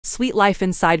Sweet life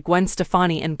inside Gwen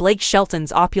Stefani and Blake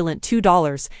Shelton's opulent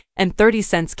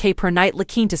 $2.30 per night La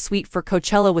Quinta suite for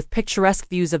Coachella with picturesque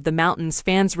views of the mountains.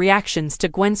 Fans' reactions to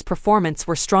Gwen's performance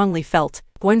were strongly felt.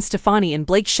 Gwen Stefani and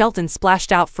Blake Shelton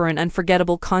splashed out for an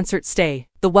unforgettable concert stay.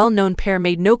 The well-known pair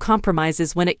made no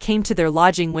compromises when it came to their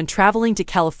lodging when traveling to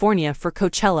California for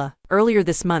Coachella. Earlier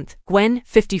this month, Gwen,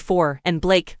 54, and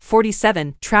Blake,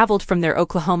 47, traveled from their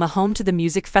Oklahoma home to the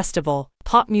music festival.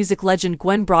 Pop music legend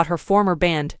Gwen brought her former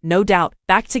band, No Doubt,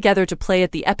 back together to play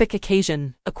at the epic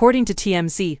occasion. According to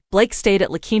TMZ, Blake stayed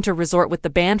at La Quinta Resort with the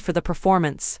band for the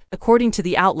performance. According to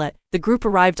the outlet, the group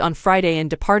arrived on Friday and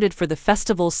departed for the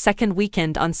festival's second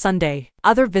weekend on Sunday.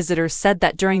 Other visitors said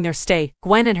that during their stay,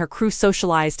 Gwen and her crew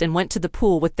socialized and went to the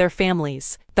pool with their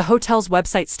families. The hotel's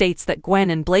website states that Gwen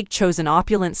and Blake chose an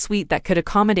opulent suite that could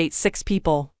accommodate 6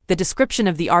 people. The description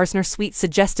of the Arzner suite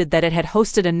suggested that it had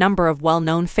hosted a number of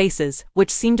well-known faces, which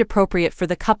seemed appropriate for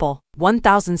the couple.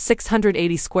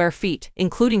 1,680 square feet,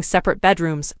 including separate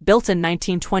bedrooms, built in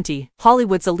 1920.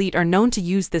 Hollywood's elite are known to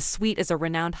use this suite as a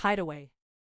renowned hideaway.